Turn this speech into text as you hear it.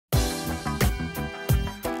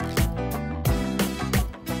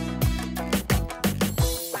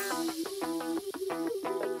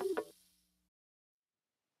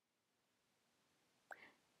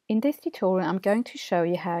In this tutorial, I'm going to show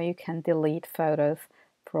you how you can delete photos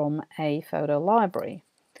from a photo library.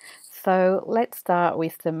 So let's start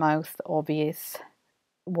with the most obvious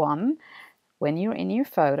one. When you're in your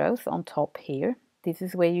photos on top here, this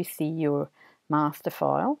is where you see your master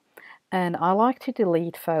file. And I like to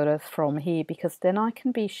delete photos from here because then I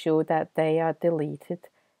can be sure that they are deleted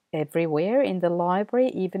everywhere in the library,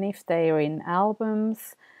 even if they are in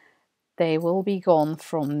albums. They will be gone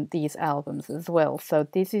from these albums as well. So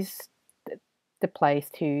this is the place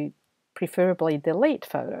to preferably delete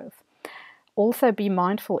photos. Also be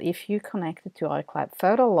mindful if you connected to iCloud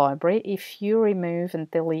Photo Library, if you remove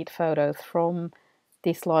and delete photos from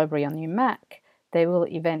this library on your Mac, they will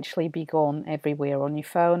eventually be gone everywhere on your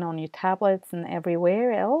phone, on your tablets and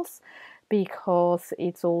everywhere else, because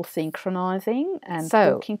it's all synchronizing and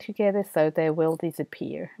talking together, so they will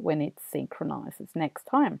disappear when it synchronizes next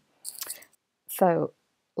time. So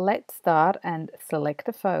let's start and select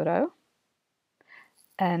a photo.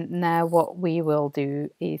 And now what we will do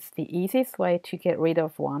is the easiest way to get rid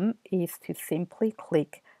of one is to simply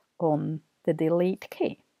click on the delete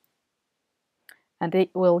key. And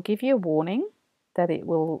it will give you a warning that it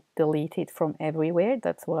will delete it from everywhere.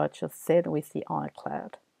 That's what I just said with the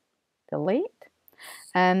iCloud. Delete.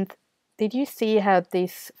 And did you see how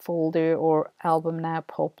this folder or album now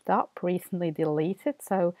popped up, recently deleted?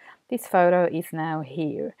 So this photo is now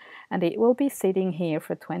here and it will be sitting here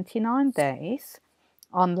for 29 days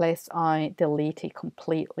unless I delete it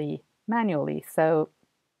completely manually. So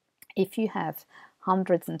if you have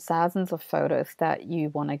hundreds and thousands of photos that you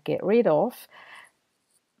want to get rid of,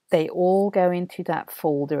 they all go into that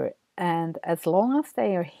folder. And as long as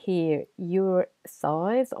they are here, your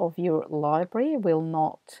size of your library will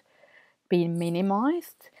not be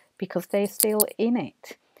minimized because they're still in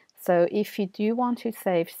it. So if you do want to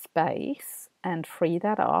save space and free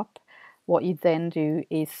that up, what you then do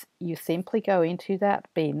is you simply go into that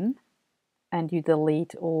bin and you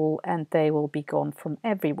delete all, and they will be gone from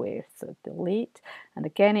everywhere. So delete, and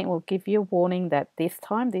again it will give you a warning that this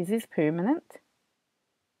time this is permanent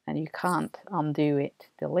and you can't undo it.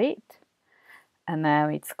 Delete, and now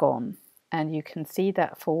it's gone, and you can see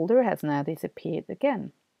that folder has now disappeared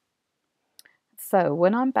again. So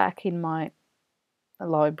when I'm back in my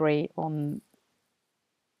library on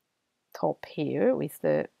top here with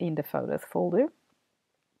in the photos folder,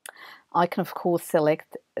 I can of course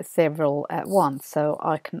select several at once. So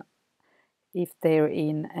I can, if they're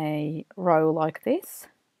in a row like this,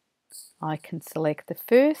 I can select the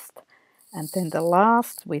first and then the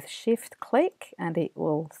last with shift click and it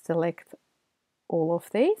will select all of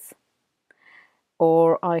these.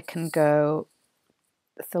 Or I can go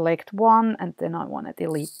select one and then I want to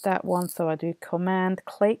delete that one, so I do command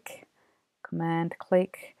click,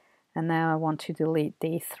 and now I want to delete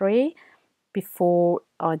these three. Before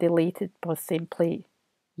I delete it by simply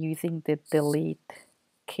using the delete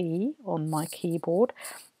key on my keyboard,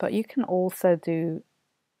 but you can also do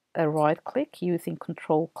a right click using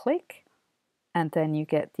control click and then you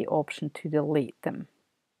get the option to delete them.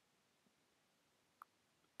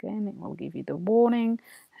 Again, it will give you the warning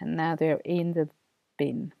and now they're in the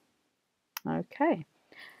bin. Okay,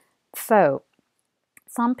 so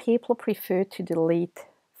some people prefer to delete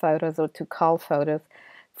photos or to cull photos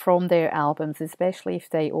from their albums, especially if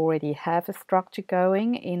they already have a structure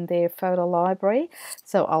going in their photo library.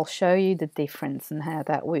 So I'll show you the difference and how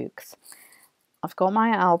that works. I've got my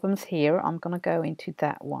albums here. I'm going to go into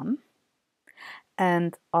that one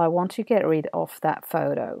and I want to get rid of that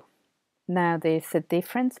photo. Now there's a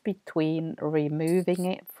difference between removing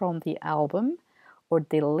it from the album or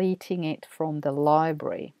deleting it from the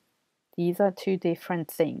library. These are two different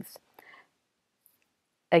things.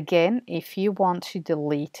 Again, if you want to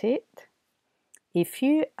delete it, if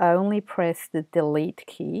you only press the delete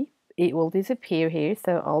key, it will disappear here.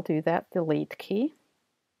 So I'll do that delete key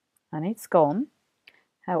and it's gone.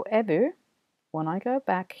 However, when I go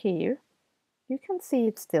back here, you can see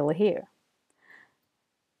it's still here.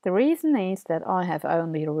 The reason is that I have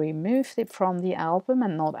only removed it from the album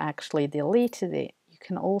and not actually deleted it. You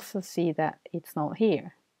can also see that it's not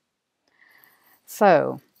here.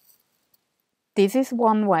 So this is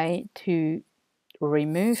one way to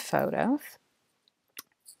remove photos.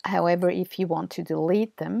 However, if you want to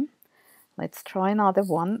delete them, let's try another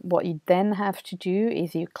one. What you then have to do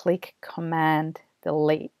is you click Command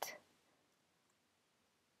Delete.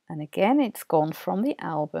 And again, it's gone from the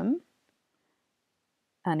album.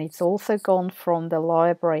 And it's also gone from the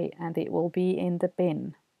library and it will be in the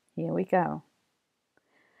bin. Here we go.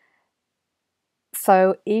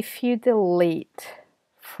 So if you delete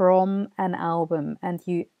from an album and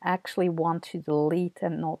you actually want to delete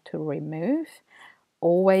and not to remove,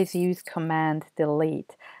 always use Command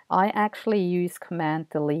Delete. I actually use Command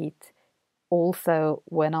Delete also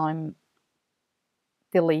when I'm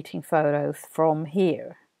deleting photos from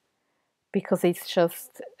here, because it's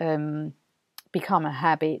just become a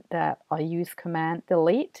habit that I use Command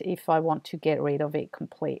Delete if I want to get rid of it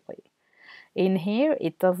completely. In here,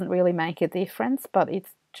 it doesn't really make a difference, but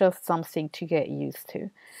it's just something to get used to.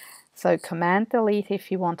 So Command Delete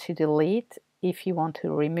if you want to delete. If you want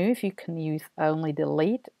to remove, you can use only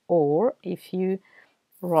delete, or if you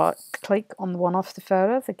right click on one of the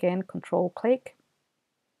photos, again control click,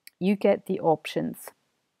 you get the options.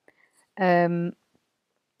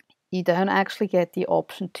 You don't actually get the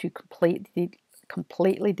option to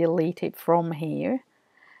completely delete it from here.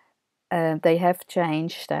 They have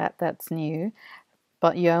changed that, that's new,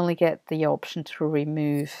 but you only get the option to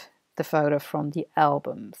remove the photo from the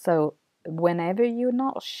album. So whenever you're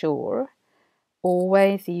not sure,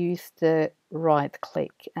 always use the right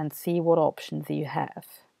click and see what options you have.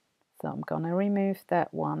 So I'm going to remove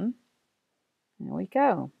that one. There we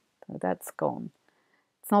go. So that's gone.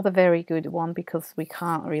 It's not a very good one because we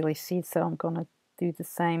can't really see, so I'm going to do the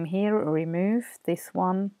same here. Remove this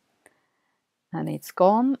one and it's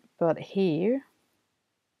gone, but here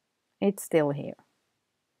it's still here.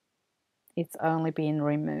 It's only been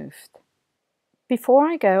removed. Before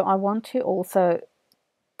I go, I want to also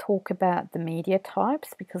talk about the media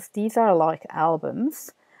types, because these are like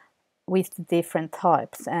albums with the different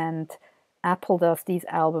types, and Apple does these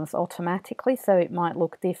albums automatically, so it might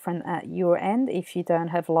look different at your end. If you don't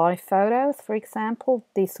have live photos, for example,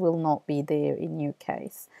 this will not be there in your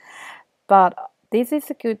case. But this is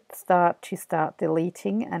a good start to start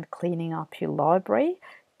deleting and cleaning up your library,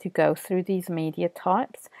 to go through these media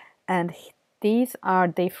types. And these are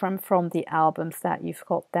different from the albums that you've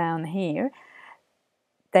got down here.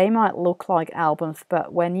 They might look like albums,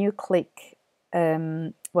 but when you click,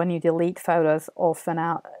 when you delete photos off and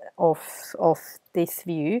out of this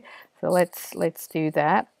view, so let's do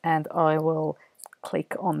that, and I will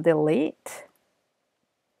click on delete.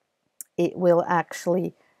 It will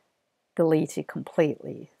actually delete it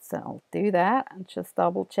completely. So I'll do that and just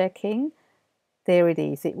double checking. There it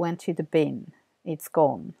is. It went to the bin. It's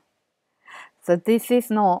gone. So this is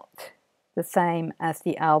not the same as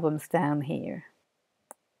the albums down here.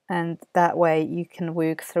 And that way you can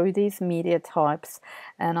work through these media types.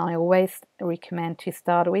 And I always recommend to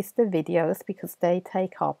start with the videos, because they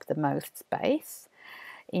take up the most space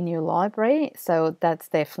in your library. So that's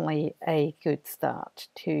definitely a good start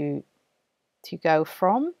to go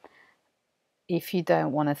from, if you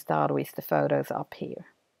don't want to start with the photos up here.